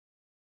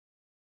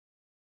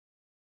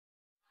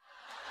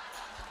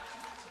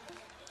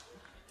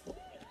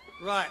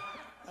Right.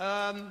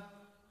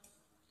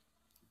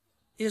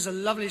 Here's a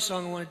lovely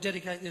song. I want to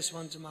dedicate this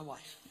one to my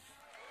wife.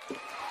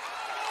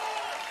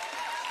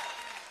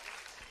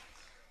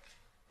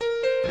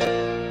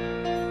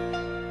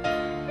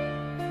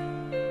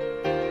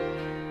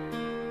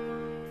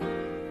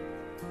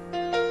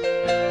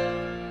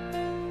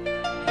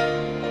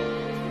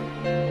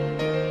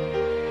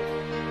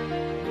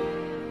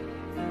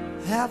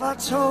 Have I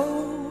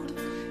told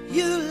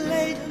you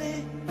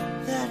lately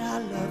that I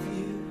love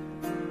you?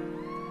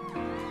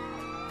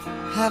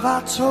 Have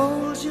I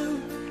told you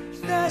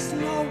there's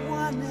no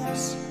one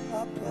else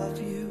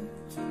above you?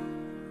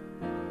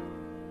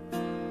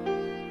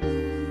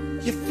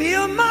 You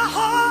fill my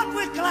heart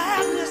with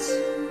gladness,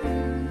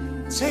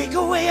 take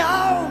away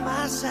all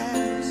my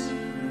sadness,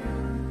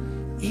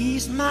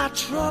 ease my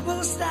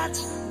troubles,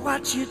 that's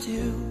what you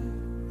do.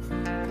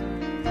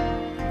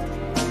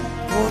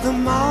 For the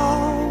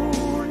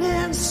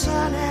morning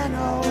sun and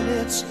all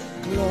its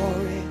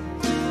glory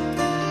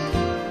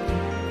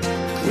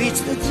greets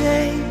the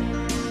day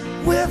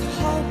with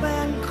hope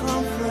and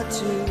comfort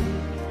too.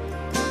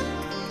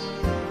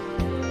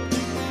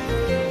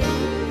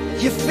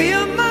 You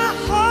fill my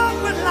heart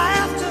with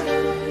laughter,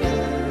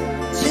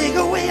 take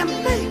away and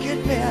make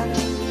it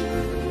better,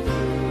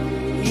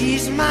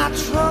 ease my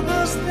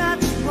troubles,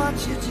 that's what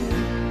you do.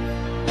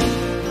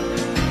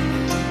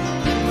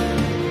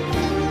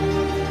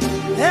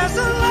 There's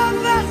a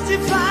love that's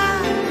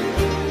divine,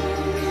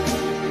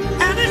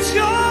 and it's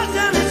yours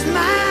and it's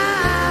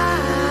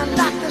mine,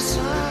 like the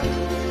sun.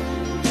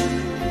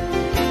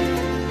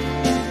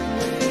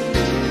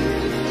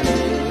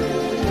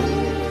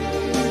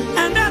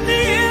 And at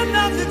the end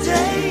of the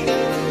day,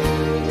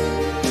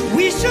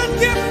 we should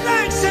give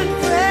thanks and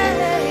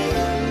pray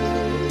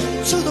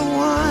to the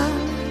one,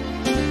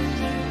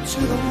 to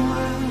the one.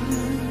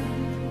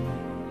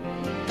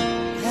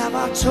 Have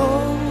I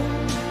told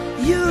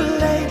you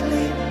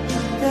lately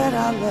that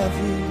I love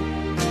you?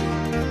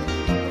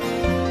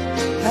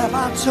 Have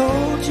I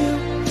told you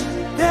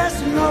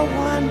there's no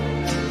one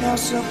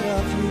else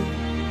above you?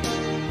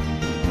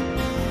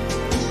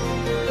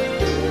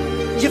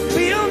 You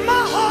fill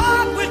my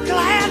heart with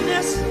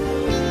gladness,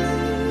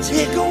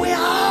 take away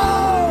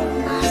all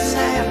my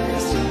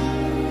sadness,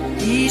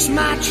 ease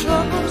my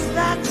troubles,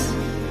 that's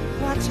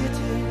what you do.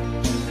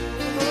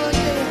 Oh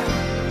yeah.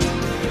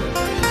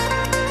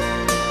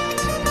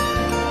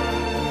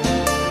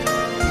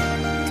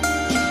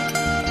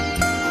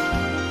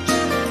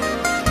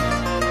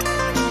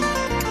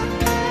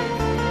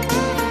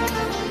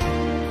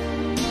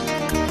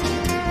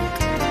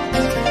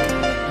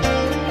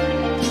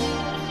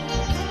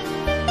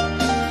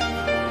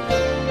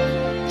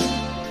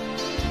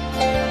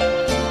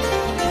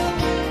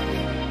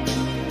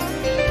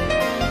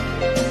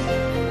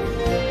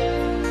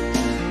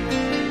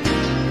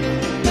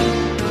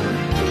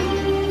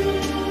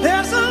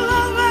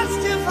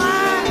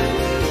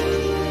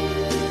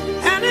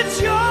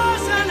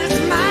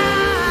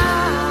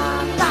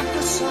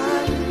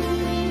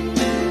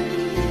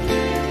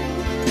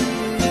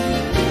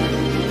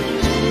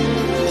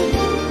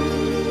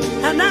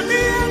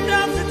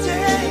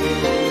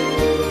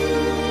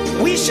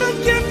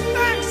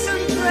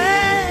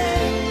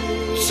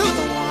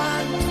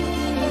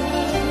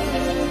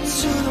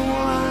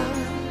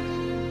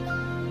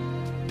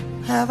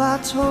 Have I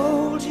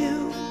told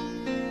you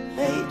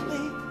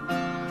lately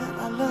that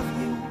I love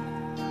you?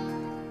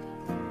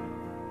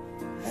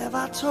 Have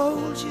I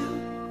told you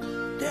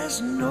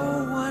there's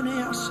no one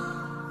else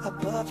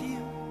above you?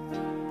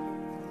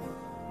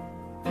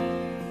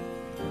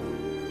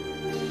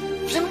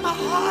 Fill my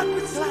heart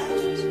with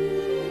gladness,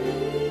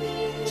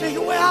 take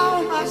away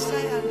all my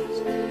sadness,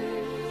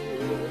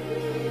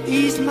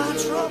 ease my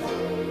trouble,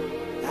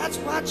 that's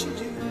what you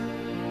do.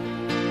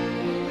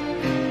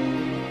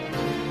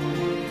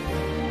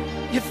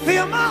 You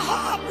fill my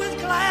heart with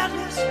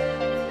gladness,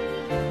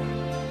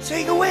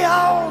 take away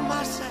all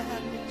my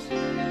sadness,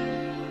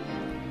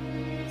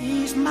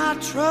 ease my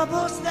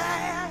troubles,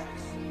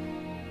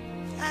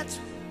 that's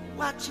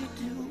what you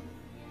do.